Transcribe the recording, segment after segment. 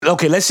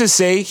okay, let's just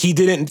say he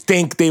didn't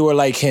think they were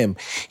like him.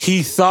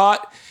 He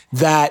thought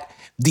that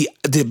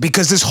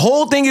because this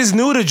whole thing is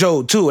new to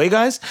Joe too,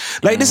 guys?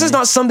 Like, this is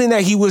not something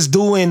that he was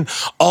doing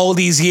all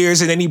these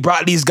years and then he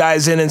brought these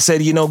guys in and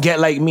said, get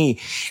like me.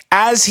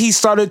 As he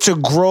started to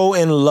grow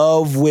in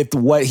love with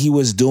what he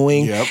was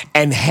doing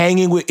and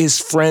hanging with his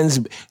friends,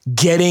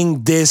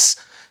 getting this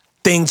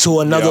thing to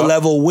another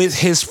level with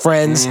his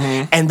friends,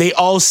 and they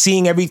all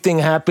seeing everything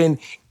happen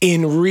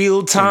in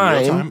real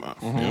time.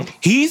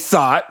 He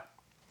thought,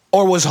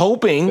 or was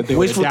hoping, that they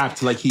would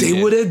adapt like he did.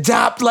 They would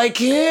adapt like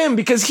him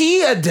because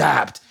he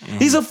adapt.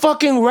 He's a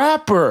fucking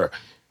rapper.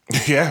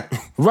 Yeah.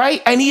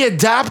 Right? And he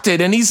adapted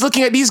and he's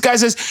looking at these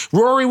guys as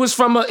Rory is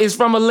from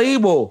a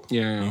label.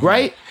 Yeah.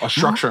 Right? A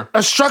structure.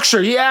 A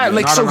structure, yeah.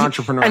 Like, not so an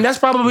entrepreneur. And that's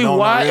probably No,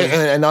 why. not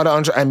really. And not an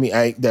entrepreneur.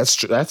 I mean, that's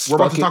true. We're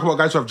about to talk about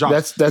guys who have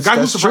jobs. The guy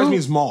who surprised true. me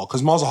is Maul,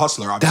 because Maul's a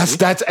hustler, obviously.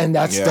 That's I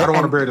don't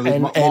want to bury the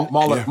lead.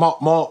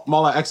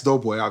 Maul,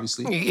 ex-Doughboy,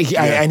 obviously.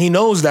 And he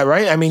knows that,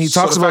 right? I mean, he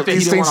talks the about fact that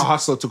these he didn't things. want to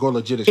hustle to go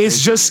legit.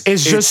 It's that's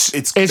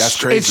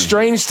crazy. It's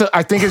strange to.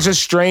 I think it's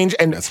just strange,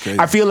 and That's crazy.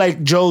 I feel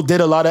like Joe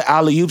did a lot of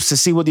alley oops to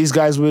see what these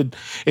guys would,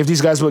 if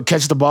these guys would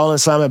catch the ball and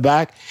slam it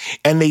back,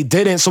 and they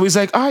didn't. So he's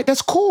like, all right,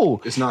 that's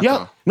cool. It's not, Yeah,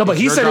 though. no, but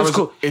he Your said it job was is-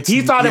 cool.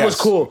 He thought it was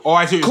cool. Oh,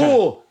 I see what you're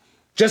cool.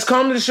 Just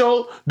come to the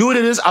show, do it.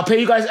 It is. I'll pay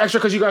you guys extra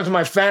because you guys are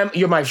my fam.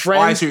 You're my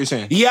friend. Oh, I see what you're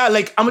saying. Yeah,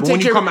 like I'm gonna But take when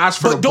you care. come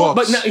ask for the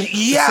books, then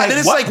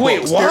it's like, wait,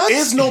 books? what? There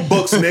is no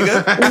books,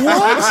 nigga.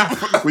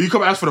 What? When you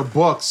come ask for the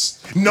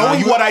books,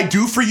 Knowing what I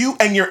do for you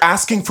and you're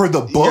asking for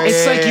the books.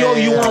 It's like, yo,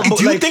 you want?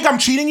 Do you like, think I'm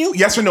cheating you?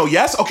 Yes or no?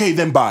 Yes? Okay,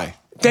 then bye.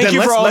 Thank Then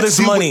you for all this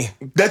deal money.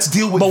 Let's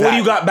deal with But that. what do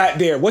you got back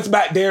there? What's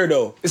back there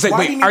though? It's like, Why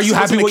do you wait, need are to you see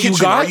what's happy in the what you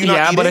kitchen? got? Are you not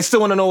Yeah, but eating? I still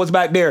want to know what's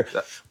back there.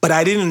 But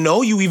I didn't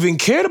know you even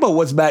cared about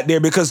what's back there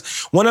because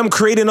when I'm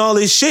creating all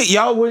this shit,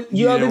 y'all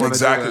didn't.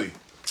 Exactly.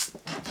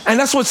 And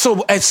that's what's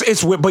so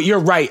it's weird. But you're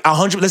right.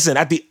 100. Listen,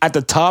 at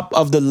the top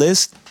of the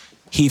list,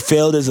 he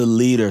failed as a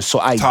leader. So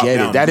I Top get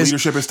down. it. That is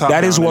Leadership is top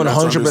that is down, and that's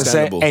 100%.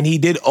 understandable. And he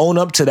did own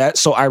up to that.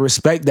 So I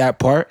respect that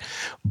part.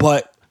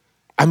 But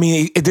I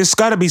mean, there's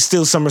got to be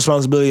still some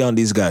responsibility on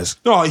these guys.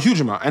 no, a huge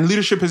amount. And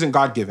leadership isn't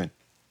God given.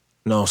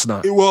 No, it's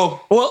not.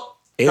 Well,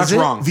 Is that's it?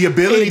 wrong. The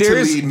ability There to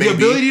is- lead, The maybe.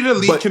 ability to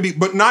lead but can be,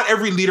 but not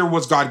every leader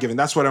was God given.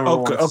 That's what I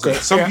want to Okay, say.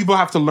 Some yeah. people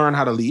have to learn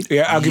how to lead.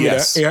 Yeah, I'll give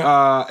Yes. you that.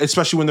 Yeah.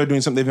 Especially when they're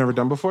doing something they've never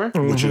done before.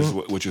 which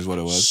is what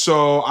it was.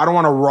 So I don't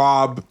want to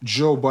rob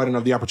Joe Budden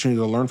of the opportunity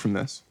to learn from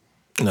this.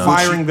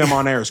 Firing them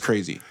on air is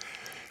crazy.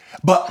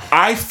 But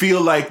I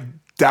feel like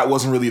that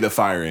wasn't really the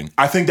firing.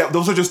 I think that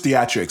those are just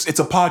theatrics. It's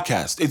a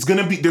podcast. There's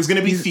gonna be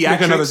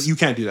theatrics. You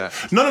can't do that.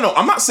 No.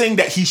 I'm not saying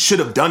that he should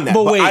have done that,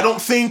 But but wait. I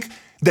don't think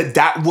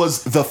that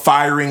was the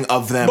firing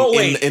of them But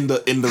wait, in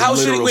the how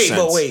should literal it,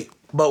 sense.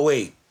 But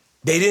wait.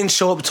 They didn't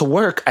show up to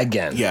work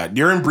again. Yeah,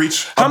 you're in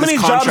breach. How of this many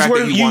jobs contract were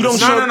that you wanted don't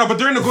to- show- No. But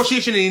they're in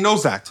negotiation and he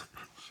knows that.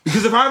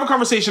 Because if I have a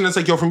conversation that's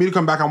like, yo, for me to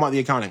come back, I want the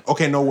accounting.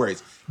 Okay, no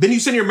worries. Then you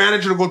send your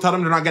manager to go tell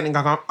them they're not getting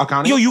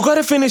accounting. Yo, you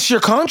gotta finish your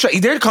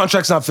contract. Their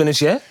contract's not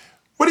finished yet.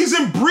 But he's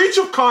in breach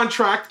of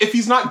contract if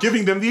he's not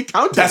giving them the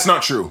accounting. That's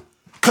not true.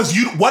 Because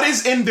what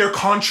is in their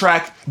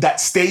contract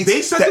that states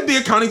They said that the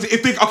accounting.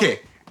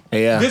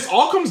 Yeah. This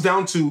all comes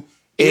down to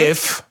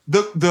If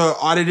the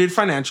audited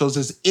financials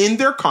is in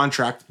their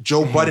contract.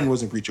 Joe Budden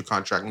was in breach of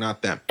contract,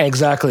 not them.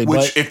 exactly. which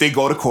but if they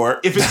go to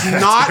court, If it's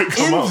not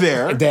in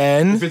there,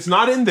 Then- if it's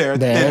not in there,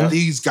 then then-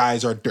 these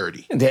guys are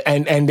dirty.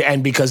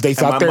 and because they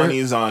thought my they're money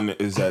is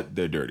that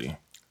they're dirty,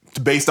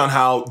 based on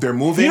how they're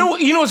moving.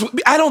 you know what's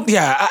I don't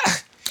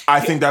I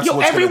think that's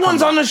what's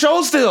everyone's on the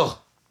show still.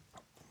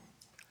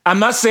 I'm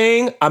not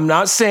saying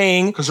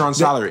Because they're on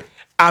salary.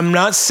 I'm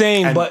not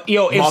saying, And but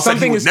yo, if Maul said he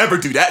something would is never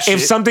do that shit.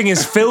 if something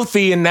is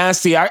filthy and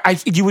nasty,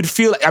 you would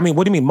feel. I mean,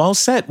 what do you mean, Maul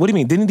said? What do you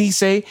mean? Didn't he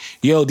say,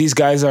 "Yo, these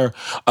guys are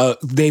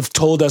they've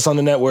told us on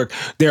the network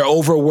they're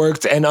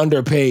overworked and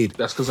underpaid.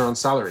 That's because they're on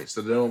salary,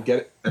 so they don't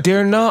get it.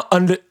 They're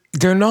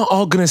not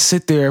all gonna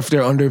sit there if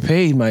they're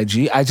underpaid, my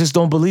G. I just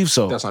don't believe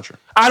so. That's not true.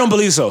 I don't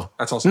believe so.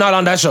 That's also not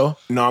on that show.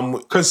 No,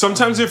 Because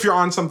sometimes if you're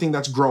on something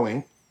that's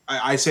growing,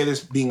 I say this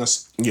being part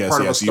of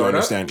a yes, you startup.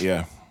 understand,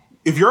 yeah.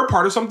 If you're a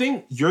part of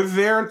something, you're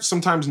there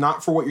sometimes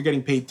not for what you're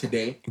getting paid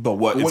today, But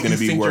what it's you going to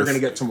be think worth you're going to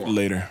get tomorrow.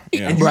 later.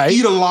 Yeah. And you Right.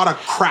 eat a lot of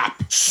crap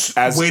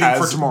waiting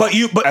for tomorrow.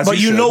 But As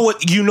you you know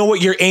should.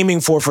 what you're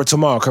aiming for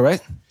tomorrow,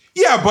 correct?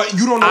 yeah, but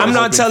you don't know. I'm what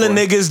not hoping telling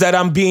for. niggas that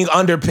I'm being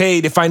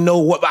underpaid if I know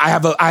what I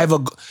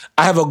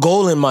have a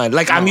goal in mind.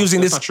 Like I'm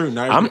using that's this. not true.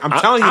 I'm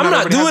telling you I'm that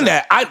not everybody has doing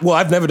that.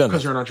 I've never done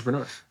because that. you're an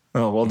entrepreneur.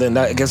 Oh well, then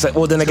I guess. I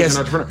You're guess. an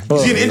entrepreneur. You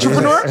see an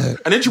entrepreneur?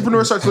 An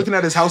entrepreneur starts looking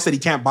at his house that he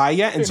can't buy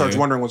yet and starts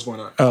wondering what's going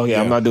on. Oh yeah,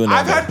 I'm not doing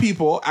that. I've had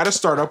people at a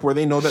startup where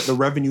they know that the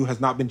revenue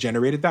has not been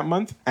generated that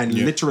month and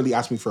literally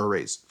ask me for a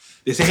raise.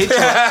 They say, "Hey,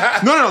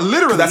 Chuck." no,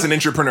 literally, That's an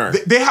entrepreneur.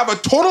 They have a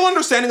total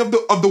understanding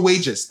of the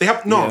wages. They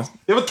have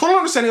a total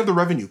understanding of the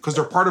revenue because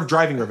they're part of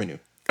driving revenue.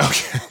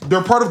 Okay.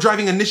 They're part of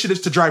driving initiatives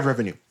to drive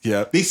revenue.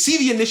 Yeah. They see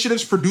the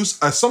initiatives produce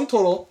a sum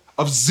total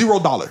of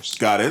 $0.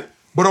 Got it.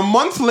 But a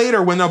month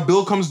later, when a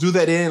bill comes due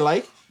that they didn't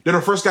like, they're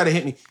the first guy to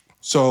hit me.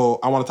 So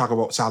I want to talk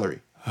about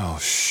salary. Oh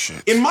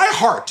shit. In my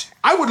heart,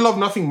 I would love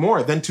nothing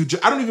more than to.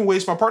 I don't even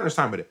waste my partner's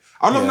time with it.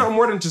 I would love nothing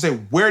more than to say,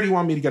 "Where do you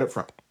want me to get it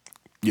from?"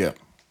 Yeah.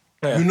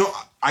 You know,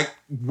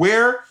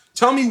 where.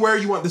 Tell me where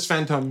you want this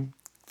Phantom.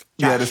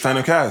 Yeah, this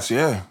Phantom cast.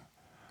 Yeah.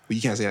 But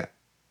you can't say that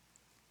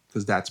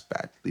because that's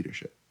bad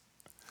leadership.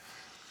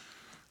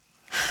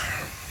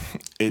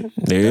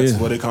 That's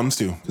what it comes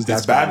to. that's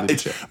It's bad. bad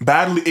It's leadership.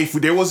 badly.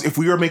 If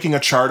we were making a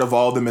chart of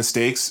all the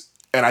mistakes,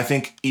 and I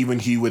think even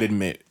he would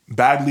admit,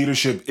 bad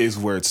leadership is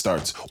where it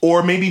starts,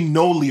 or maybe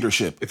no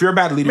leadership. If you're a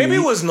bad leader, Maybe it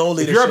was no If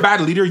leadership. you're a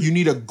bad leader, you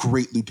need a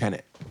great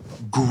lieutenant.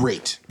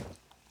 Great.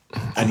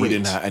 And he Great.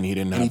 didn't have. And he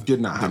didn't have. he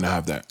did not have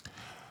have that.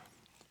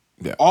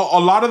 Yeah. A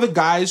lot of the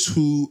guys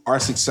who are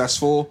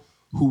successful,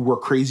 who were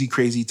crazy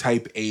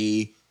type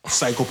A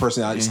psycho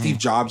personality, Steve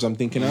Jobs, I'm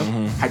thinking of,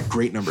 had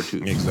great number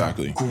twos.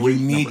 Exactly. Great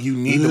You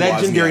need the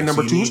legendary Wozniaks.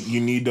 number twos.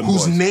 You need them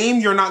whose boys. name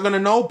you're not gonna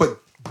know,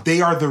 but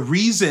they are the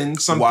reason Why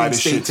something the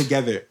stayed shit-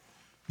 together.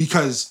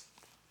 Because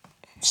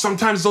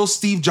sometimes those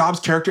Steve Jobs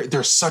character,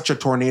 they're such a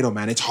tornado,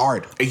 man. It's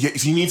hard.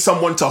 If you need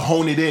someone to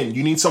hone it in,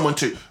 you need someone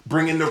to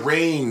bring in the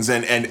reins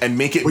and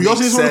make it. But you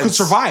also make need someone who could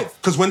sense. survive.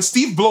 Because when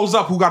Steve blows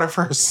up, who got it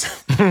first?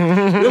 You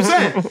know what I'm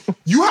saying?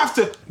 You have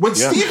to, when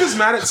Yeah. Steve is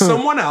mad at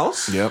someone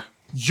else, Yep.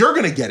 you're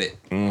going to get it.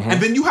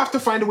 And then you have to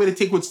find a way to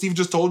take what Steve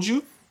just told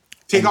you,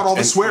 take out all the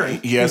And- swearing.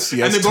 Yes.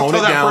 And then go Tone it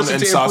tell that down person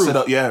and to sauce improve. it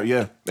up. Yeah.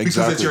 Exactly.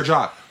 Because it's your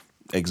job.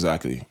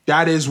 Exactly.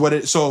 That is what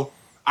it, so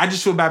I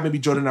just feel bad maybe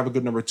Joe didn't have a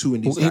good number two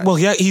in these guys. Well,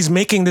 yeah, he's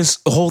making this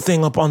whole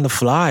thing up on the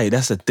fly.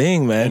 That's the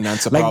thing, man. And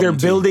that's a like they're problem,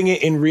 too. building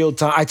it in real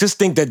time. I just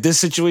think that this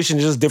situation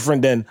is just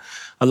different than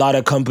a lot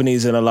of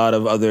companies and a lot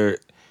of other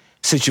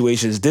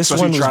situations. This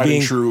Especially one was tried and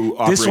being true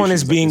this one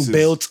is operations. Like, being this is-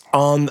 built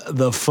on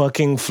the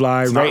fucking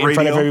fly, not right in front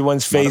of radio,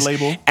 everyone's not a face.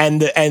 label.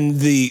 And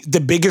the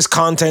biggest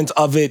content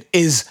of it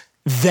is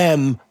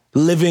them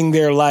living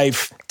their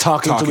life,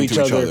 talking to each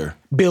other,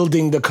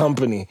 building the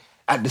company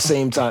at the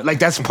same time. Like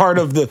that's part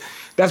of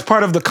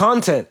the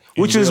content,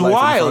 which is real life in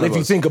wild front if of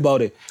you us. think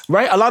about it.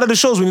 Right? A lot of the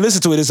shows when you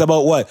listen to it, it's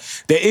about what?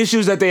 The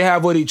issues that they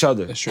have with each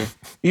other. That's true.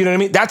 You know what I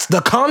mean? That's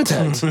the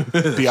content.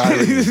 The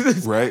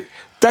irony, right?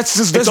 That's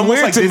It's almost almost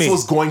weird like to this me.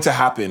 was going to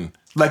happen.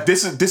 Like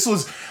this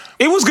was.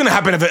 It was gonna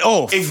happen if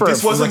If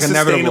this wasn't like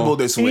sustainable inevitable.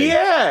 this way.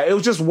 Yeah, it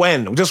was just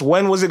when. Just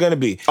when was it gonna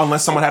be?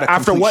 Unless someone had a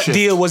After complete what shift.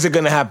 deal was it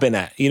gonna happen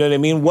at? You know what I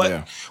mean?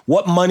 Yeah.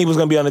 What money was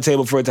gonna be on the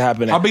table for it to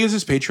happen How at? big is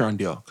this Patreon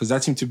deal? Because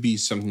that seemed to be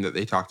something that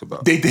they talked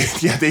about. They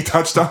did. Yeah, they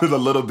touched on it a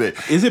little bit.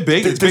 Is it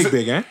big? It's There's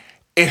big, eh?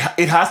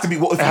 It has to be.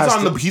 Well, if has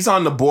to. he's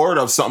on the board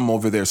of something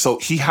over there, so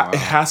it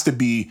has to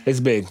be. It's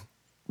big.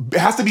 It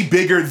has to be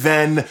bigger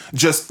than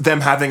just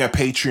them having a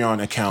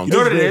Patreon account. You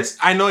know what it big. is?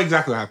 I know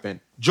exactly what happened.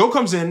 Joe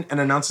comes in and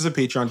announces a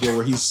Patreon deal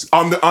where he's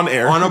on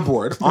air. on a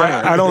board. On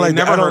air. I don't They like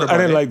that. never heard I about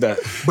didn't it. like that.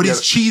 But he's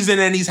cheesing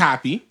and he's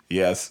happy.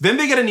 Yes. Then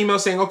they get an email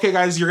saying, "Okay,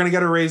 guys, you're gonna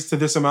get a raise to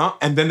this amount,"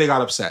 and then they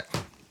got upset.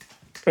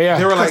 Yeah.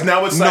 They were like,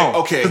 now it's "No, like,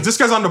 okay." 'cause this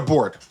guy's on the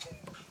board.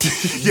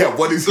 Yeah.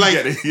 What is he Like-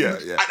 getting? Yeah.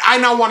 Yeah. I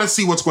now want to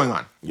see what's going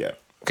on." Yeah.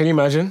 Can you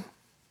imagine?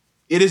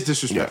 It is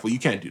disrespectful. You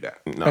can't do that.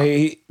 No.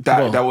 Hey,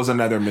 That was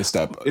another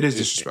misstep. It is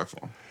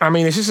disrespectful. I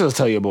mean, it's just to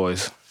tell your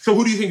boys. So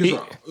who do you think is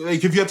wrong?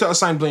 Like if you had to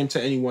assign blame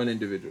to any one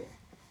individual.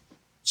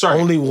 Sorry.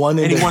 Only one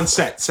Any individual. one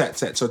set.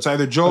 So it's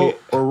either Joe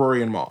or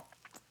Rory and Maul.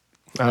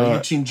 Are you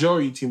team Joe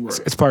or you team Rory?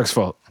 It's Park's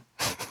fault.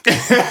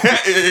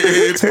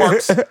 It's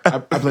Parks. I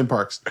blame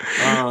Parks.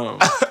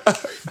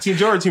 Team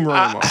Joe or team Rory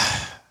and Maul?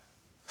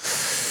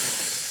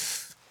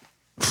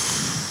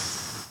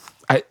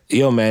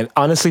 Yo, man.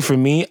 Honestly, for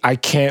me, I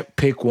can't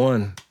pick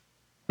one.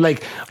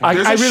 Like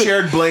There's I a really,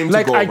 shared blame to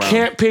like go I around.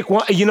 can't pick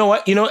one. You know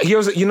what?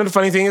 The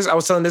funny thing is, I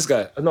was telling this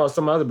guy. No, I was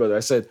telling my other brother. I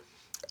said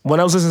when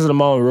I was listening to the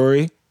Maul and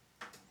Rory,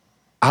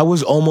 I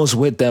was almost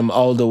with them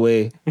all the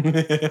way.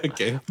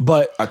 Okay.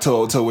 But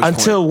Until which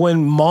until point?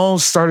 when Maul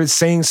started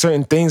saying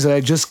certain things that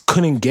I just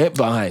couldn't get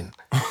behind.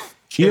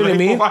 You know what I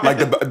mean? Like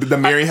the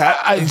Mary hat.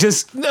 I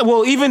just,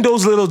 well, even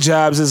those little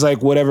jabs is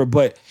like whatever.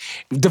 But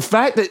the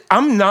fact that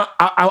I'm not,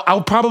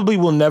 I'll probably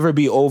will never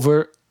be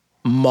over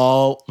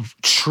Maul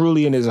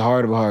truly in his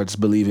heart of hearts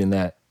believing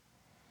that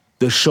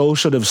the show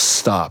should have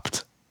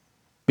stopped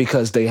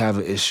because they have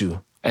an issue.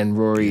 And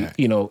Rory,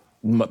 you know,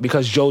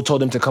 because Joe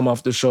told him to come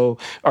off the show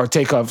or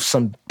take off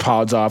some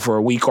pods off for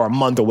a week or a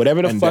month or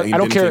whatever the And fuck. he I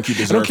don't didn't care. think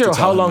he I don't deserved care to how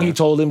tell him long he that.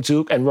 told him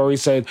to. And Rory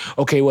said,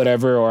 okay,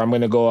 whatever, or I'm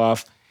going to go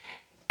off.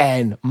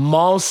 And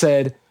Maul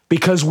said,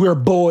 because we're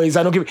boys,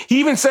 I don't give, he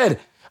even said,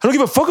 I don't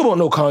give a fuck about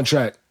no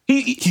contract.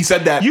 He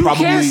said that You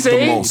probably can't say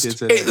the most. He did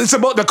say that. it's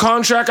about the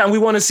contract and we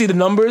want to see the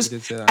numbers.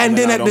 did say that. And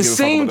then I at don't the give a fuck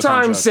same about the time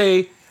contract.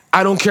 say,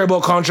 I don't care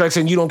about contracts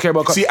and you don't care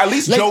about See, contracts. at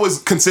least Joe is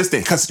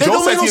consistent because That Joe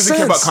don't says make he no doesn't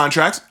care about sense.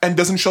 contracts and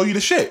doesn't show you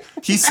the shit.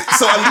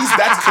 So at least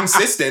that's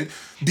consistent.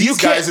 These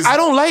guys is I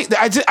don't like that.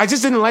 I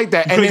just didn't like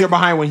that. Couldn't get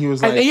behind when he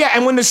was like, And yeah,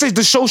 and when they say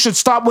the show should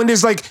stop when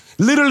there's like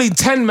literally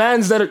 10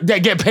 mans that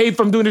get paid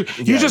from doing it.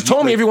 You just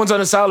told me everyone's on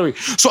a salary.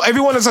 So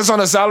everyone that's on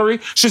a salary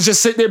should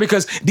just sit there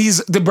because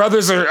the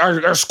brothers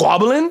are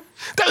squabbling?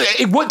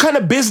 What kind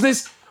of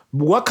business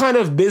what kind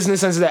of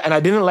business sense is that? And I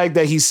didn't like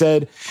that he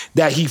said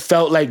that he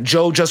felt like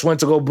Joe just went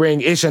to go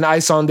bring Ish and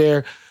Ice on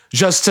there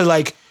just to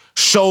like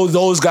show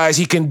those guys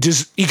he can put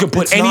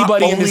It's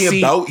anybody not in the only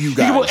seat. about you He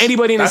can guys. put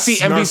anybody in the That's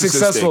seat and be narcissistic.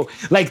 successful.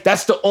 Like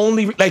that's the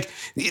only like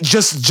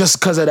just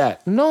because of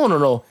that.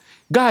 No.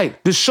 Guy,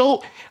 the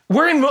show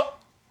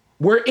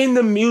we're in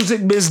the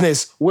music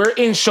business. We're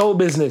in show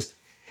business.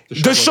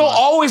 The show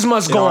always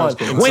must go on.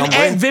 When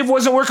Aunt Viv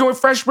wasn't working with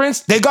Fresh Prince,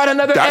 they got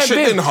another That Aunt shit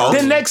Viv. didn't hold.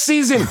 The next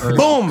season,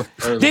 boom.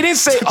 They didn't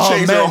say, "Oh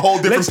Change man, their whole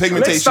different let's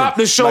pigmentation." stop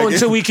the show Like,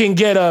 until we can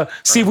get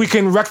see if we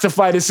can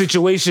rectify the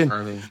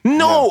situation."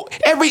 No,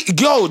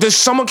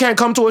 someone can't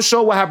come to a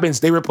show. What happens?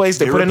 They put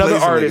another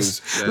replacing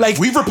artist. niggas. Like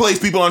We've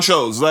replaced people on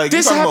shows. Like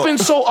this you talking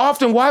happens about- so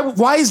often.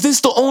 Why is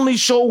this the only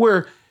show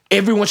where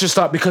everyone should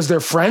stop because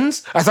they're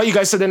friends? I thought you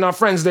guys said they're not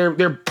friends.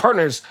 They're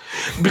partners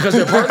because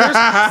they're partners.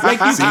 Like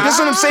that's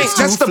what I'm saying. It's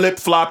That's too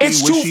flip-floppy,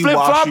 It's too wishy-washy,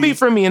 flip-floppy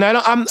for me, and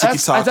that's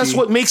ticky-tacky.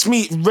 what makes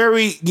me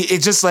very.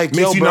 It's just like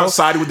Makes yo, you bro. not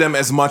side with them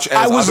as much as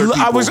I was other people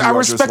who I are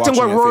just respecting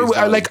what watching at Rory face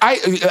value.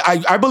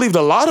 like. I believed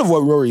a lot of what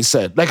Rory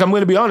said. Like I'm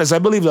going to be honest. I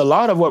believed a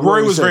lot of what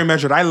Rory was said. very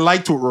measured. I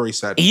liked what Rory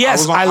said.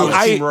 Yes, I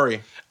was team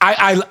Rory.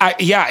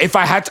 Yeah, if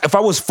I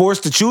was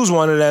forced to choose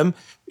one of them,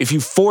 if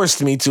you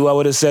forced me to, I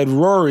would have said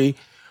Rory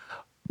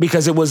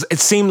because it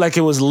seemed like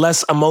it was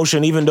less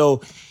emotion, even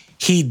though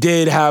he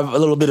did have a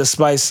little bit of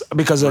spice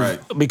because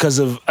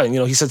of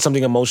he said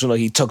something emotional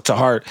he took to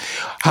heart.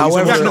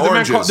 However, emotional. The man,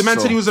 Oranges, the man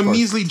said he was a of course.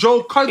 measly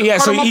Joe. yeah,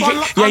 so him he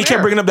up kept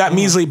air. bringing up that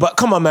measly. But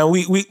come on, man,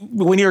 we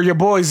when you're your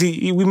boys,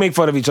 we make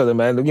fun of each other,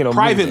 man. You know,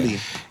 Privately.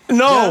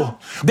 No,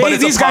 But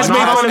it's these a guys make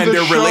podcast fun of and the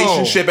their show.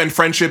 relationship and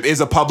friendship is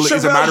a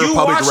matter you of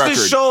public watch record.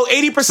 the show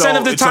 80%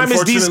 of the it's time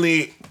is these.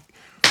 unfortunately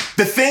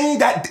the thing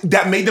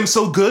that made them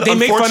so good. They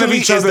make fun of unfortunately,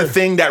 each is other. the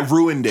thing that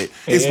ruined it.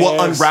 Is what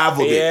Yes,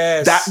 unraveled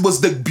yes. it. That was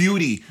the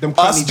beauty. Them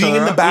cutting Us each being other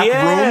in the up. back room,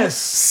 Yes.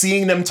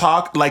 seeing them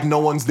talk like no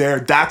one's there.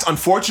 That's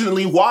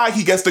unfortunately why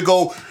he gets to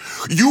go.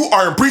 You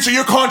are in breach of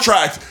your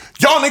contract.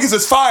 Y'all niggas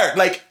is fired.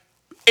 Like.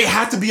 It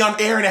had to be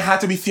on air and it had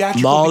to be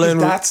theatrical Marlon-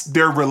 because that's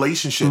their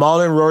relationship.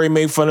 Maul and Rory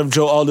made fun of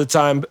Joe all the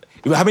time.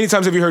 How many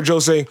times have you heard Joe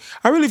saying,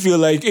 I really feel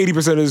like 80%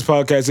 of this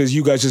podcast is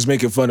you guys just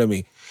making fun of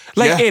me?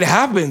 Like, Yeah. it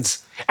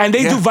happens. And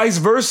they do vice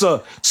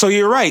versa. So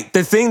you're right.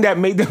 The thing that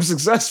made them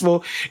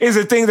successful is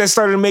the thing that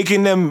started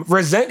making them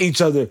resent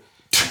each other.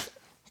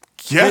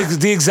 Yeah. It's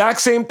the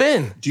exact same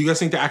thing. Do you guys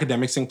think the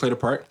academics thing played a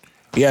part?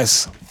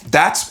 Yes.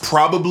 That's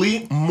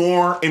probably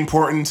more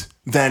important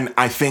than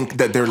I think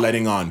that they're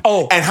letting on.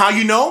 Oh. And how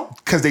you know?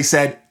 Because they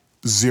said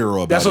zero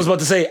about That's what I was about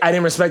to say. I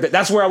didn't respect that.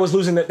 That's where I was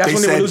losing it. That's They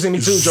when they were said losing me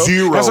too, Joe.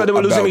 zero That's how they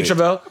were losing me,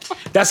 about it. Travell.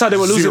 That's how they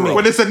were losing Zero. me.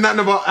 When they said nothing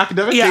about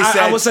academics? Yeah, they I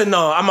said- would say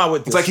no. I'm not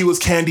with this. It's like he was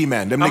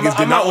Candyman. Them niggas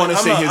did not want to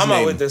say his I'm name.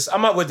 out with this.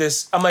 I'm out with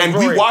this. I'm like, And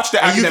Rory, we watched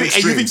the And you academic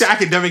think, and you think streams. the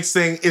academics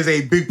thing is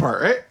a big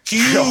part, right?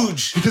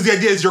 huge. Because the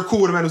idea is you're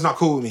cool with a man who's not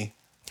cool with me.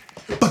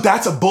 But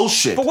that's a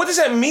bullshit. But what does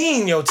that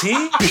mean, yo, T?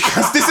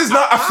 Because this is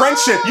not a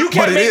friendship. You but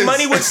can't it make is.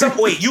 money with some.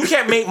 Wait, you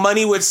can't make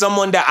money with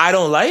someone that I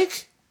don't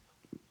like.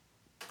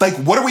 Like,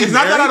 what are we It's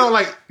not that I married? don't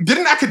like.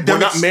 Didn't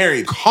academics not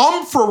married.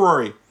 come for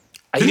Rory?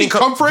 Didn't he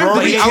come for him? Rory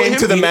Did he He out came him?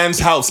 to the He- man's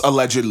house,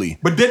 allegedly.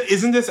 But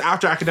isn't this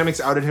after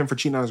academics outed him for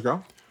cheating on his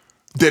girl?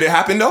 Did it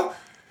happen, though?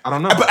 I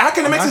don't know. But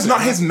academics is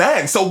not his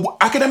man. So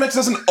academics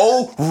doesn't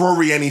owe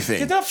Rory anything.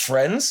 They're not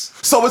friends.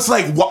 So it's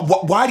like,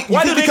 why do you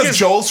Why think do because niggas-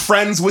 Joe's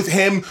friends with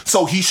him,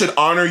 so he should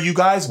honor you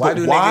guys? Why But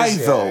do why niggas-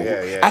 yeah,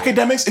 though? yeah.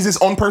 Academics is his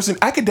own person.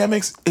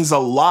 Academics is a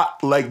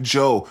lot like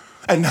Joe.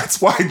 And that's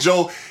why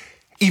Joe,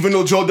 even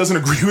though Joe doesn't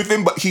agree with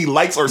him, but he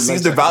likes or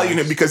sees the value in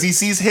him because he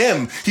sees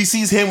him. He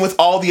sees him with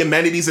all the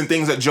amenities and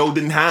things that Joe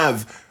didn't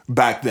have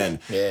back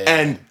then. Yeah.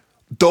 And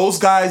those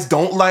guys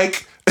don't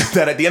like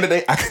that at the end of the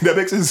day,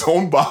 Academics is his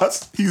own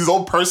boss. He's his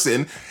own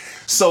person.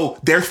 So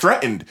they're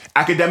threatened.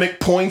 Academic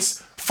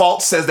points,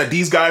 Fault says that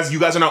you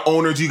guys are not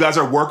owners, you guys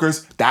are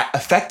workers. That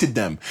affected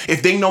them.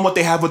 If they know what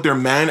they have with their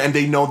man and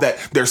they know that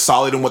they're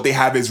solid and what they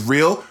have is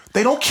real,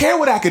 they don't care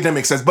what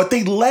Academic says, but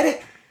they let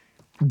it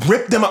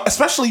rip them up,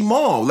 especially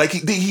Maul. Like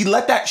he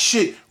let that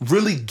shit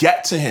really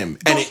get to him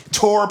and it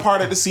tore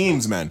apart at the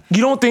seams, man.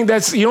 You don't think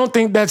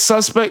that's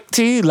suspect,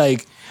 T?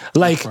 Like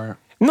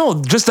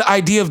no, just the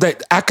idea of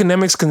that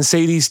academics can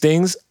say these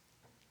things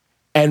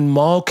and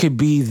Maul could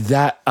be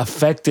that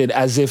affected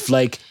as if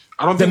like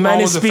I don't the think man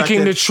Maul is was speaking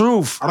affected. the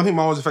truth. I don't think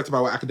Maul was affected by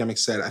what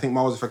academics said. I think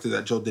Maul was affected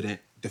that Joe didn't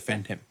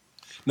defend him.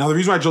 Now the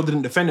reason why Joe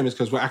didn't defend him is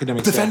because what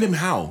academics Defend said. him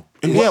how?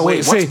 In Yeah, what way?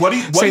 wait, say What do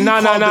you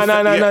nah, call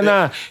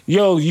nah.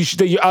 Yo,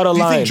 you're out of Do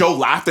you line. think Joe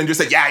laughed and just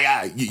said,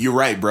 yeah, you're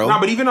right, bro? No,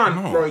 but even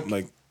on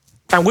like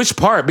And which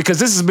part? Because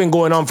this has been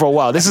going on for a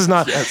while. This is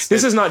not. Yes,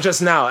 this is not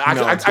just now.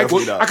 No,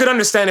 definitely not. I could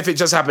understand if it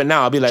just happened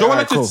now. I'll be like, Joe all right,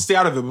 elected cool. to stay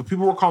out of it, but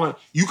people were calling.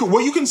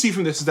 What you can see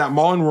from this is that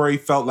Maul and Rory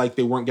felt like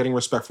they weren't getting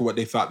respect for what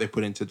they thought they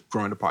put into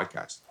growing the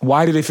podcast.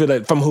 Why did they feel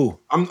that? From who?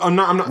 I'm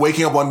not.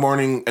 waking up one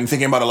morning and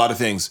thinking about a lot of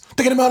things.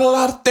 Thinking about a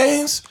lot of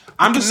things.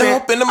 I'm just Waking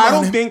saying. up in the I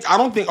morning.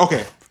 don't think.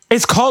 Okay.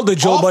 It's called the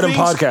Joe Budden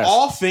podcast.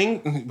 All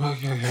things. Because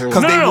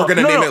they were going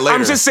to name it later.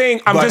 I'm just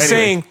saying. But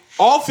anyway.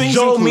 all things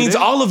Joe included, means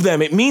all of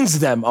them. It means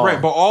them all.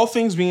 right? But all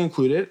things being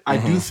included, I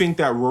do think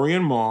that Rory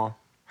and Mal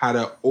had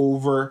a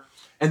over.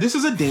 And this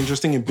is a dangerous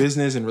thing in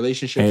business and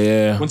relationships.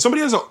 Yeah. When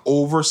somebody has an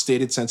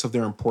overstated sense of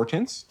their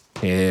importance,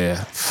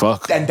 Yeah.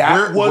 Fuck. And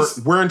that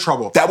we're in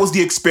trouble. that was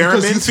the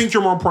experiment. Because you think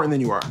you're more important than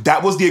you are.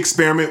 That was the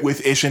experiment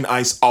with Ish and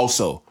Ice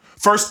also.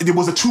 First, it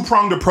was a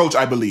two-pronged approach,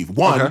 I believe.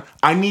 One, Okay.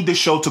 I need the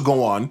show to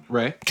go on.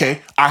 Right. Okay.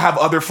 I have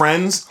other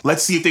friends.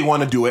 Let's see if they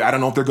want to do it. I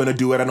don't know if they're going to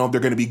do it. I don't know if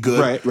they're going to be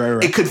good.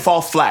 Right. It could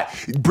fall flat.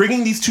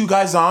 Bringing these two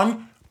guys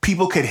on,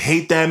 people could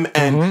hate them,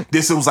 and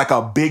this was like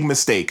a big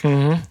mistake.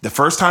 The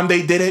first time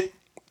they did it,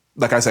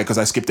 like I said, because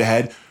I skipped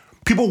ahead,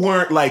 people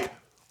weren't like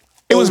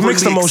It was overly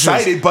mixed emotions.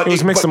 excited, but It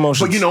was mixed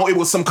emotions. But you know, it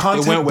was some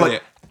content. went with But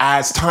it.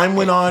 as time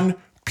went on,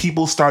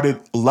 people started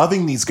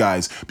loving these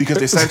guys because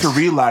they started to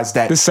realize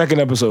that. The second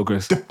episode,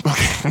 Chris. Okay,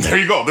 there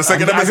you go. The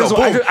second I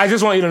episode. I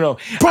just want you to know.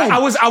 I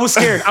was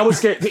scared. I was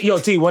scared. Yo,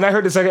 T, when I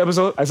heard the second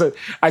episode,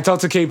 I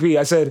talked to KP.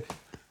 I said,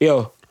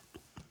 yo,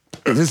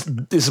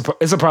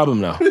 it's a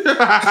problem now.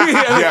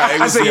 I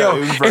was- said, yo, it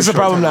was very it's a short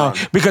problem now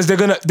turnaround. because they're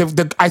gonna.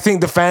 I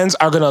think the fans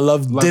are gonna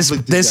love these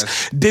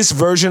this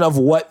version of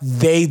what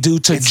they do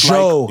to It's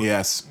Joe. like-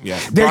 yes.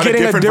 They're Brought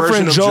getting a version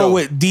different of Joe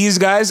with these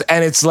guys,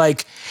 and it's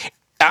like.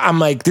 I'm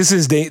like, this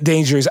is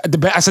dangerous.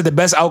 I said the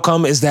best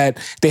outcome is that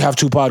they have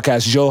two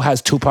podcasts. Joe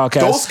has two podcasts.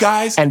 Those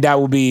guys and that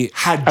will be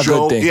had a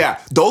Joe. good thing. Yeah,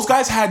 those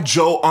guys had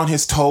Joe on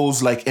his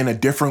toes, like in a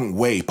different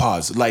way.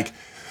 Pause. Like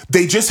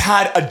they just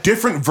had a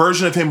different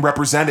version of him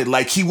represented.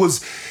 Like he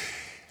was,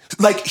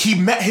 like he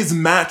met his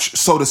match,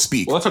 so to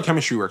speak. Well, that's how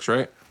chemistry works,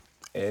 right?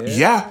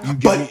 Yeah,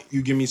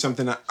 You give me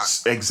something that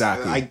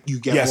exactly. you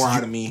get more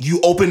out of me.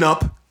 You open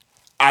up.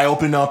 I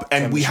open up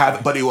and we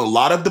have, but it was a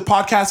lot of the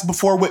podcasts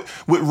before with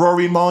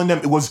Rory and Mal and them.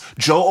 It was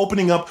Joe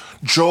opening up,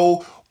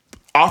 Joe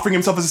offering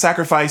himself as a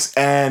sacrifice,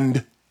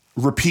 and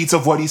repeats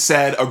of what he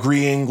said,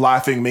 agreeing,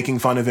 laughing, making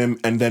fun of him,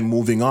 and then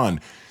moving on.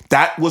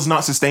 That was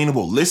not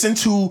sustainable. Listen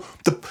to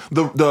the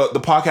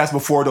podcast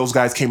before those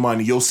guys came on.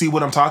 And you'll see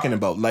what I'm talking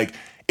about. Like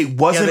it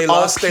wasn't they all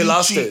lost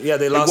it. Yeah,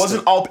 they lost It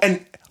wasn't it. all,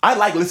 and I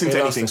like listening They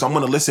to lost anything, it. so I'm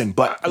going to listen.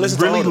 But I listen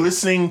to all really of them.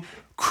 listening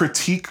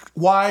critique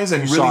wise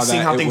and saw really that.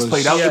 seeing how It things was-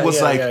 played out, it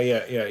was like.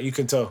 yeah. You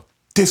can tell.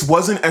 This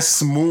wasn't as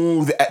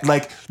smooth.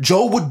 Like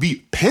Joe would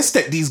be pissed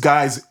at these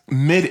guys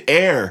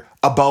mid-air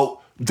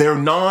about their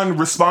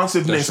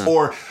non-responsiveness That's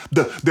or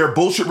their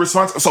bullshit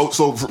response. So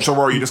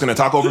Rory, you're just gonna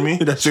talk over me?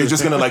 So you're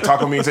just gonna like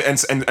talk over me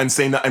and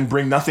say and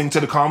bring nothing to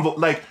the convo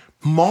like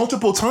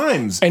multiple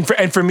times. And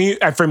for me,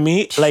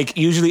 like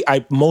usually I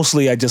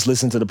just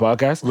listen to the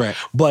podcast. Right.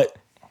 But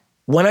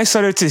when I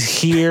started to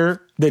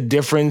hear the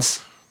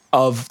difference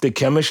of the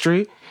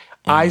chemistry,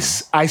 I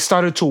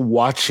started to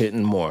watch it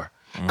more.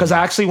 Because I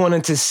actually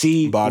wanted to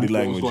see Body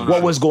language.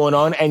 what was going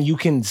on, and you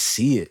can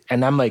see it.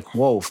 And I'm like,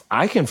 whoa,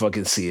 I can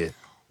fucking see it.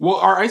 Well,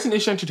 are Ice and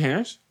Ish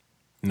entertainers?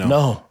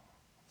 No.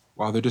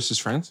 Wow, they're just his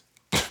friends.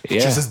 Yeah.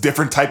 Just this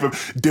different type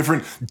of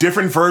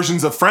different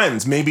versions of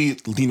friends. Maybe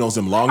he knows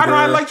them longer. I don't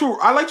know.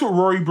 I liked what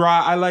Rory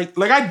brought.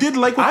 I did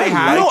like what they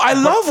had. No, I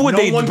love what no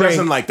they one bring.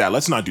 doesn't like that.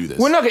 Let's not do this.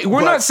 We're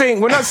not saying.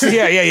 We're not saying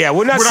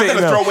We're not saying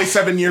going to throw away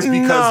 7 years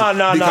because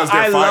no. they're I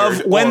fired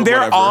love when or they're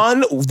whatever.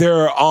 on.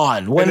 They're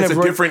on. When And it's a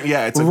they're- different-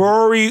 yeah, it's a-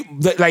 Rory.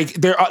 Like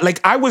they're like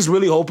I was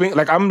really hoping.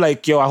 Like I'm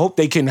like yo. I hope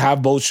they can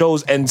have both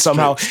shows and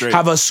somehow Straight.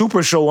 have a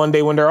super show one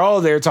day when they're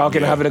all there talking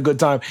and Yeah. having a good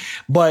time.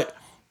 But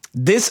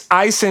this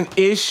Ice and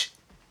Ish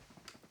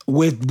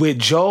with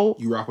Joe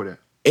You rock with it.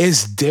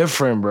 is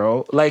different,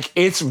 bro. Like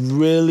it's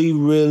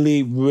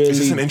really It's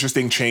just an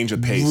interesting change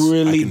of pace. I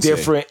really can say.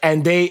 different,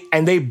 and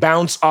they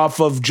bounce off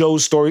of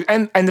Joe's stories,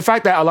 and the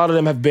fact that a lot of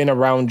them have been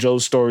around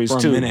Joe's stories For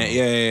a too. minute.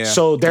 Yeah.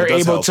 So they're It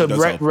does able help. to It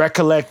does help.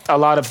 recollect a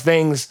lot of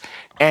things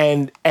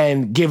and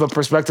give a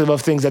perspective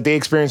of things that they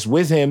experienced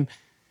with him.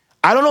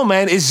 I don't know,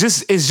 man. It's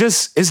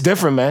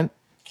different, man.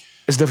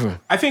 It's different.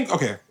 I think,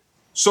 okay.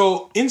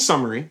 So, in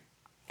summary,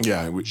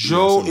 Yeah,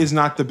 Joe is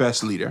not the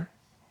best leader.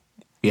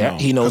 Yeah,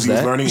 he knows He was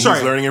that. learning. He Sorry.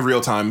 was learning in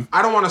real time.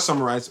 I don't want to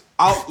summarize.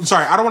 I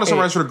don't want to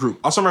summarize for the group.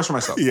 I'll summarize for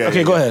myself. Yeah.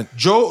 Okay, go ahead.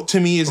 Joe, to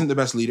me, isn't the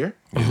best leader,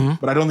 Mm-hmm.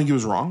 but I don't think he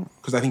was wrong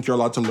because I think you're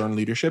allowed to learn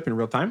leadership in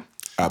real time.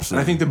 Absolutely.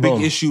 And I think the big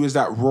Boom. issue is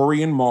that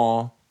Rory and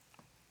Mal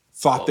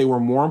thought they were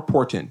more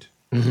important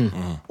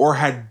or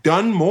had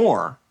done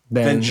more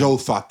than Then- Joe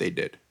thought they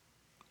did.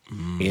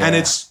 Yeah. And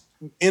it's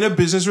in a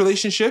business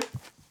relationship,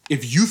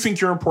 if you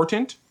think you're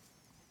important,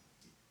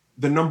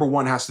 the number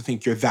one has to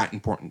think you're that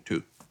important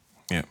too.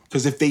 Yeah.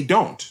 Because if they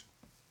don't,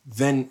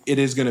 then it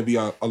is going to be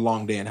a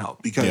long day in hell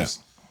because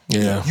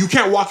yeah, you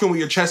can't walk in with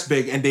your chest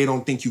big and they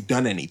don't think you've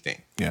done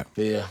anything. Yeah.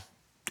 yeah,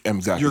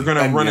 Exactly. You're going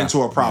to And run yeah,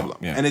 into a problem.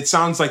 Yeah. And it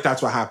sounds like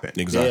that's what happened.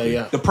 Exactly.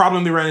 Yeah. The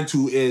problem they ran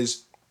into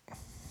is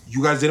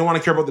you guys didn't want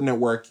to care about the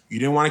network. You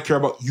didn't want to care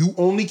about, you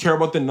only care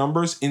about the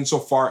numbers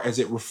insofar as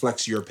it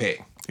reflects your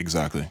pay.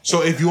 Exactly.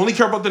 So if you only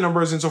care about the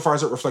numbers insofar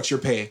as it reflects your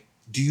pay,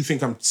 do you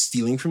think I'm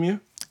stealing from you?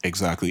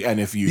 Exactly. And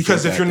if you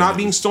Because if you're not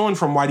being stolen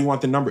from, why do you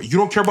want the number? You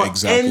don't care about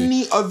Exactly.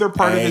 any other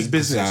part of his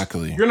business.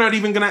 Exactly. You're not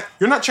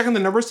checking the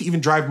numbers to even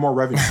drive more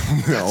revenue.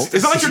 No.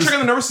 It's not like you're checking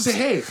the numbers to say,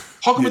 hey,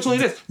 how come it's only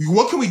this?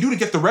 What can we do to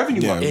get the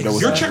revenue up? that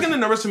was You're bad. checking the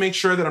numbers to make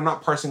sure that I'm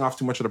not parsing off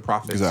too much of the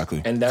profits.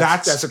 Exactly. And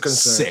that's a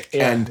concern. sick.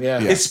 Yeah, And- yeah.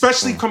 yeah.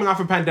 Especially coming off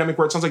a pandemic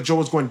where it sounds like Joe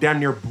was going damn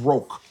near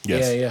broke.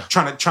 Yes. Yeah, yeah.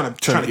 Trying to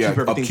keep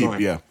everything upkeep,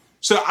 going. yeah.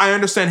 So I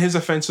understand his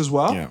offense as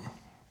well. Yeah.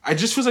 I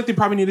just feel like they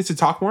probably needed to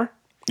talk more.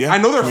 Yeah, I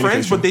know they're friends,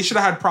 communication. but they should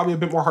have had probably a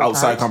bit more heart.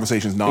 Outside to heart.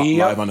 conversations, not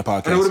Yep. live on the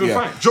podcast. And it would have been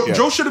Yeah. fine.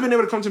 Joe should have been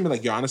able to come to me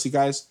like, yo, honestly,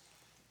 guys,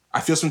 I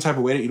feel some type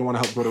of way that you don't want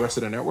to help grow the rest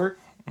of the network.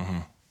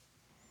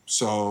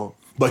 So,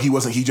 But he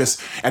wasn't. He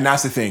just, and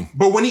that's the thing.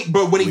 but when he did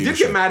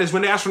Leadership. get mad is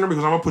when they asked for a number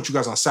because I'm gonna put you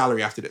guys on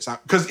salary after this.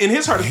 Because in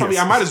his heart, it's probably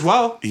I might as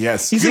well.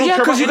 Yes. He You said, don't yeah,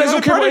 care because you about guys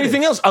any don't care other about part of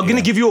anything it. else. I'm going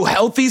to give you a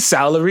healthy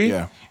salary.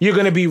 Yeah. You're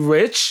going to be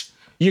rich.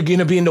 You're going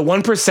to be in the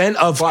 1%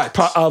 of But-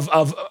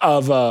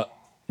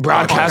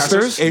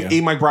 broadcasters.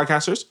 A mic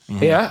broadcasters.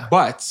 Yeah.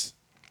 But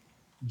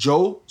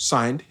Joe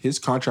signed his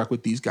contract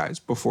with these guys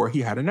before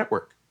he had a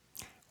network.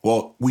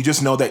 Well, we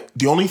just know that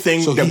the only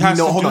thing So that he we has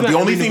know. to Hold do on. that The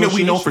in only the thing that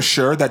we know for negotiation.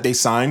 sure that they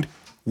signed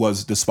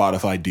was the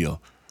Spotify deal.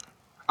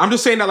 I'm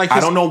just saying that like I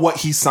don't know what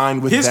he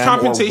signed with his them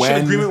compensation or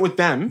when agreement with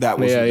them. that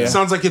was. Yeah, yeah.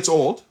 Sounds like it's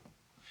old.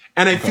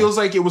 And it feels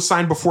like it was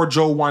signed before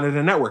Joe wanted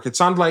a network. It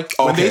sounded like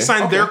when they Okay,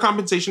 signed their okay.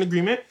 compensation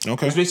agreement, Okay,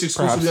 it was basically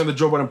exclusively perhaps. on the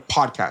Joe Budden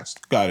podcast.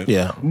 Got it.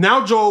 Yeah.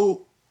 Now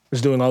Joe,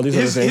 He's doing all these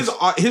other things.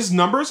 his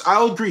numbers,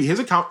 I'll agree.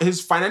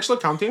 His financial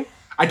accounting,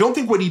 I don't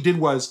think what he did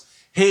was,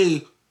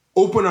 hey,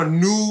 open a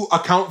new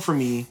account for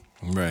me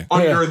Right.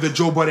 under Yeah. the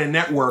Joe Budden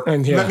network.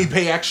 And yeah. Let me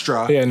pay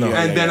extra. Yeah, no.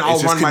 And Yeah, then yeah. I'll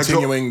It's just run my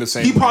continuing Joe. the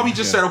same He probably way,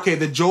 just yeah. said, okay,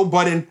 the Joe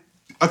Budden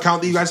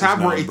account that you guys have,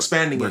 now we're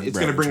expanding it. It's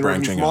going to bring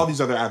revenue branching from all out.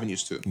 these other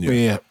avenues too.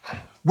 Yeah.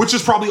 Which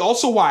is probably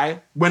also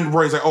why when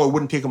Roy's like, oh, it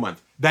wouldn't take a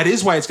month. That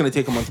is why it's going to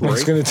take a month, Roy.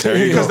 It's gonna take-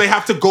 you because go. they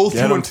have to go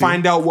through them and too.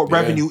 find out what Yeah.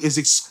 revenue is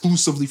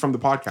exclusively from the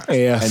podcast.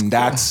 Yeah. And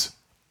that's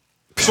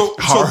So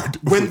hard.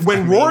 when I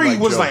mean, Rory like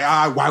was Joe.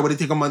 like, why would it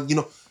take a month? You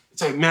know,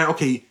 it's like, man,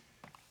 okay.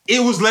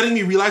 It was letting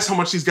me realize how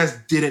much these guys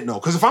didn't know.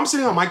 Because if I'm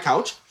sitting on my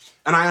couch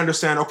and I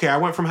understand, okay, I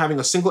went from having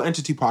a single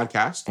entity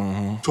podcast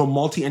to a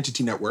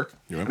multi-entity network,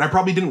 and I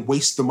probably didn't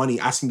waste the money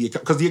asking the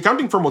account because the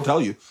accounting firm will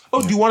tell you,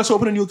 oh, do you want us to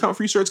open a new account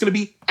for you, sir? It's going to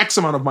be X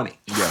amount of money.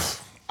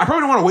 yes. I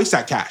probably don't want to waste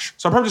that cash.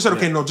 So I probably just said,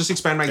 okay, no, just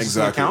expand my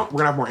existing Exactly. account.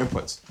 We're going to have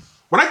more inputs.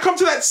 When I come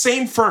to that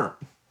same firm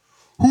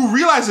who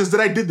realizes that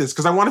I did this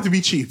because I wanted to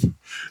be cheap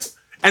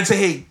and say,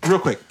 hey, real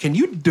quick, can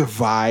you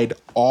divide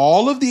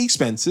all of the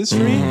expenses for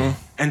me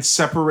and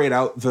separate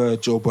out the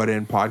Joe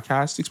Budden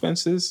podcast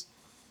expenses,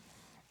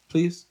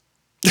 please?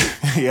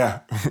 Yeah.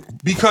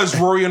 Because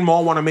Rory and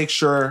Maul want to make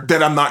sure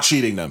That I'm not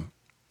cheating them.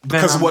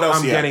 then Because what else?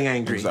 I'm Yeah. getting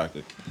angry.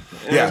 Exactly.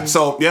 Yeah.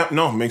 So yeah,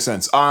 no, makes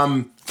sense.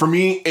 For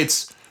me,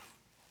 it's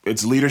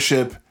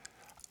leadership.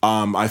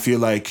 I feel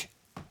like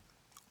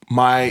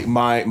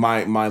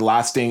my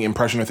lasting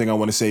impression or thing I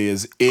want to say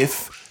is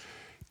if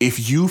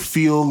you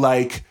feel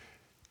like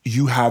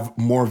you have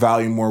more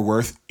value, more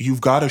worth,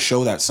 you've got to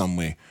show that some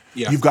way.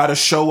 Yeah. You've got to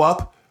show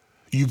up.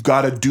 You've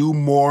got to do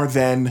more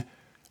than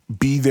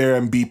be there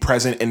and be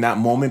present in that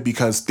moment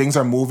because things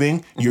are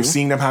moving. You're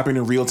seeing them happen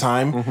in real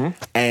time,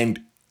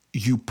 and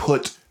you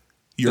put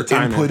your The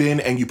time input in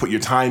and you put your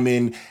time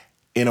in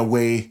a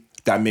way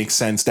that makes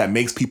sense, that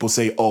makes people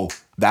say, oh,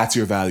 that's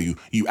your value.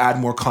 You add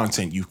more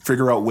content, you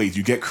figure out ways,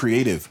 you get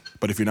creative.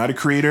 But if you're not a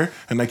creator,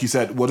 and like you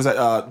said, what is that?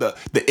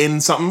 The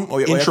in something? What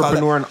you call that?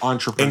 Intrapreneur and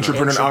entrepreneur.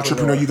 Entrepreneur and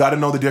entrepreneur, you got to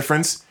know the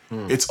difference.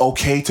 It's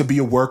okay to be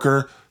a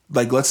worker.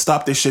 Like, let's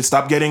stop this shit.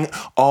 Stop getting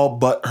all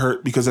butt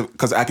hurt because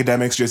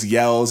academics just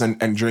yells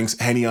and drinks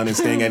Henny on his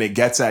thing and it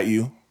gets at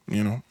you.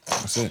 You know,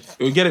 that's it.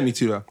 It would get at me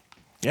too, though.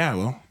 Yeah,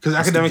 well, Because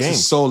that's the academics game.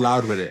 is so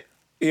loud with it.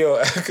 Yo,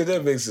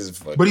 academics is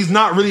funny. But he's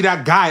not really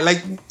that guy.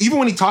 Like, even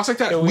when he talks like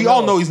that, we we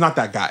all know. know he's not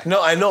that guy.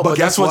 No, I know, but that's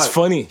guess what's what?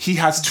 funny. He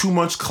has too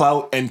much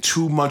clout and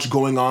too much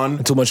going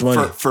on, too much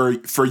money.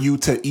 for you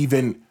to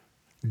even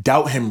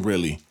doubt him.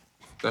 Really,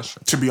 That's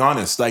true. to be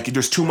honest, like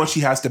there's too much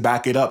he has to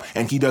back it up,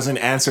 and he doesn't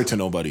answer to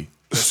nobody.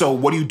 So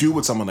what do you do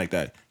with someone like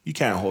that? You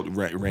can't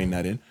rein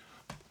that in.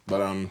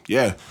 But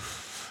yeah,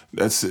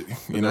 that's it.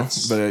 You know,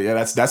 but yeah,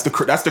 that's the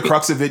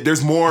crux of it.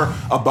 There's more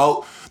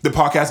about the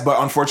podcast,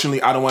 but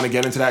unfortunately, I don't want to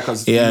get into that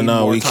because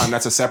more time.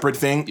 That's a separate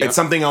thing. Yep. It's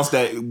something else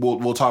that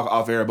we'll talk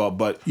off air about.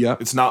 But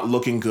Yep. it's not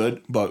looking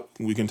good. But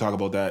we can talk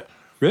about that.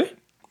 Really?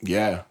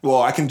 Yeah.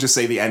 Well, I can just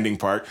say the ending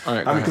part. All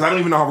right, go because I don't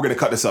even know how we're gonna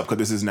cut this up because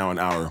this is now an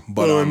hour.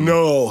 But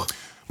no.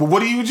 But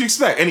what would you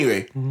expect?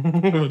 Anyway,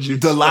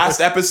 the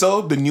last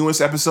episode, the newest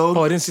episode,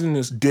 Oh, I didn't see the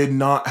news. did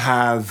not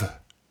have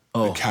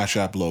the Cash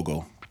App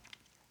logo.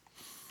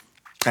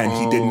 And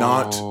he did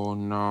not. Oh,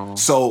 no.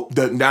 So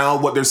now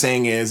what they're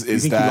saying is You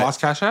think that he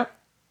lost Cash App?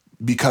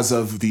 because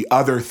of the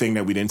other thing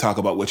that we didn't talk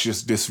about, which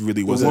is this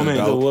really wasn't woman,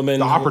 about. The woman.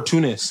 The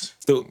opportunist.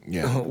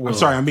 Yeah. I'm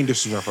sorry, I'm being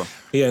disrespectful.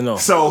 Yeah, no.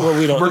 So Well,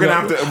 we don't. we're gonna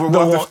have to.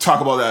 We'll have to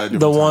talk about that. at a The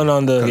different one time.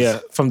 on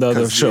the from the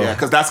other show. Yeah,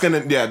 because that's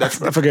gonna. Yeah, that's.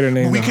 I forget her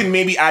name We now. can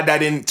maybe add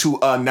that into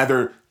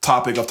another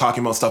topic of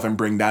talking about stuff and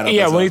bring that up.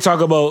 Yeah, as when a- you talk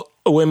about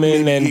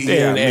women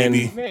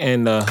maybe.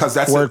 and Because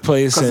that's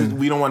workplace and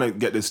we don't want to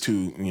get this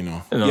too,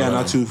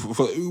 Not too.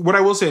 What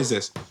I will say is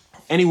this: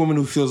 any woman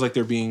who feels like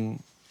they're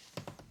being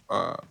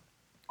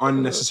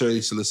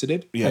unnecessarily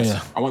solicited, Yes.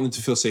 Yeah. I want them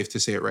to feel safe to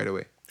say it right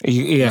away.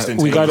 you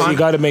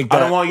got to make that. I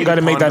don't want you got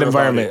to to make that ponder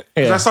about environment.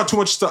 it. Yeah. That's not too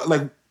much stuff.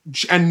 Like,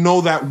 and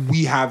know that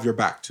we have your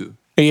back too.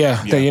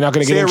 Yeah, that you're not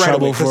going to Say get in it right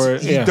trouble away, 'cause for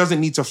it. he Yeah,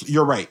 doesn't need to.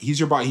 You're right. He's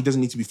your body. He doesn't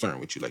need to be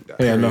flirting with you like that.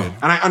 yeah, no,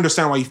 And I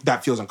understand why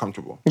that feels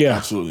uncomfortable. yeah.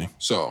 Absolutely.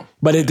 So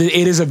But it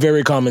is a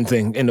very common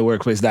thing in the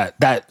workplace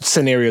that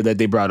scenario that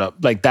they brought up,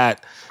 like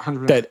that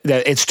 100%.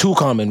 that it's too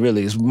common.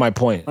 Really, is my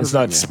point. It's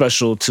not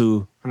special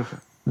to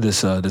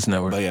this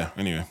network. But yeah,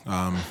 anyway.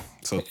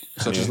 So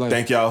Such is life.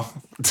 thank y'all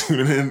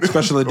tuning in.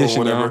 Special edition,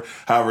 or whatever, y'all.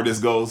 however this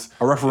goes.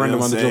 a referendum You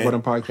know on the what Joe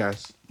I'm Budden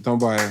podcast. Don't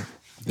buy it.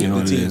 You know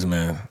what it is,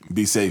 man.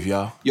 Be safe,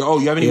 y'all. Yo,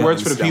 you have any Yeah,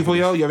 words for the stop people, with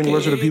yo? You have any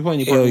words for the people?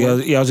 And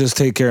Y'all just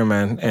take care,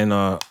 man. And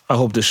I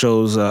hope the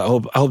shows. I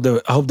hope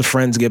the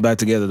friends get back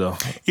together though.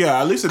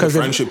 Yeah, at least the if-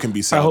 friendship can be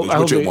I hope- salvaged, I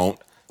hope which it it- won't.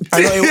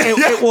 I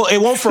know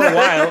it won't for a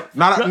while.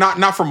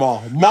 Not for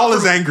Maul. Maul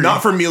is angry.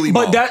 Not for Mealy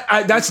But Mall.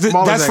 that's the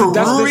Small that's as the, angry.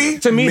 that's the, Brewery?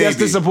 to me that's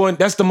Maybe. disappointing.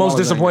 That's the most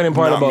Small as disappointing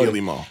part Not about Mealy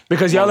it. Mall.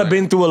 Because y'all have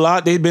been through a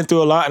lot. They've been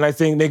through a lot, and I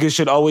think niggas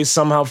should always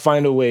somehow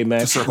find a way,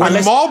 man. When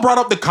Unless- Maul brought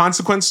up the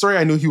consequence story,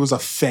 I knew he was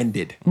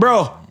offended.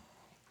 bro,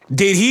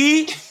 did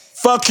he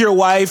fuck your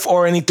wife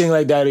or anything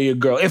like that or your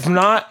girl? If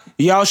not,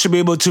 y'all should be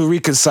able to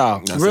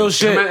reconcile. Real it.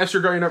 shit. Man, that's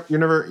your girl. You're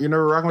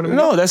never rocking with him.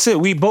 No, that's it.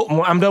 We both.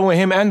 I'm done with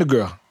him and the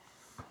girl.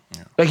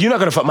 Like you're not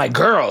gonna fuck my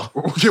girl.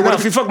 Okay, No, what if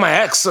if- you fuck my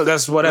ex, so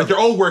that's whatever. Like your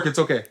old work, it's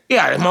okay.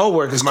 Yeah, my old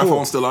work is my cool.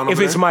 phone still on if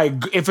over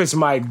it's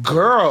my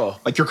girl,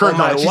 Like your current or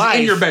my girl, she's wife,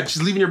 in your bed.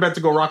 She's leaving your bed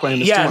to go rock with him.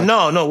 It's too Yeah,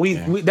 much. no, we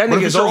that What if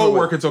nigga's it's your over old with.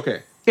 work? It's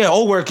okay. Yeah,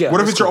 old work. Yeah. What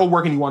if that's it's your cool. old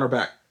work and you want her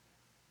back?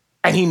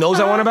 And he knows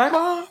I want her back?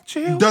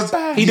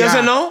 He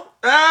doesn't know.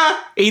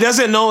 He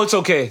doesn't know it's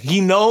okay.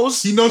 He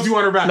knows. He knows you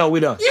want her back. No, we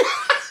done.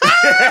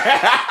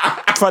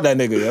 Fuck that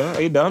nigga, yo.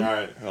 Are you done? All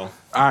right. Well,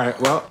 All right.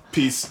 Well,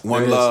 peace.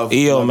 One There it is. love.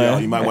 Yo, Love man.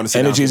 y'all. You might want to sit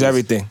down Energy is for this.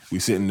 everything. We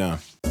sitting down.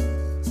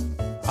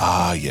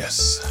 Ah,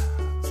 yes.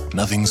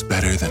 Nothing's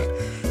better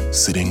than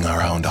sitting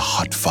around a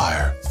hot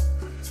fire,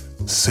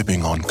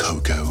 sipping on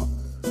cocoa,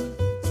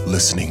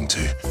 listening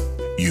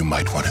to You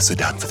Might Want to Sit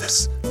Down for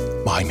This.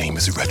 My name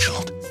is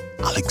Reginald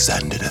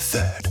Alexander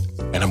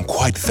III, and I'm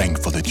quite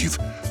thankful that you've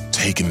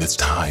taken this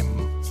time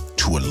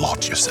to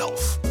allot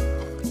yourself,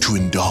 to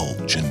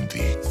indulge in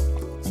the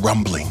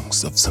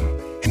rumblings of some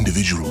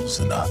individuals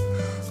in a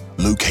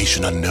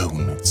location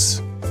unknown.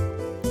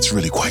 It's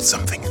really quite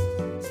something.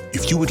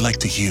 If you would like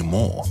to hear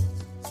more,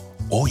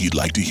 or you'd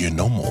like to hear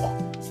no more,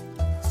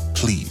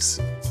 please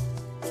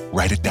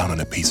write it down on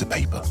a piece of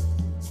paper,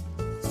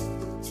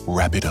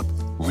 wrap it up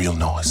real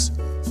nice,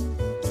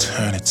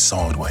 turn it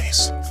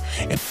sideways,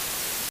 and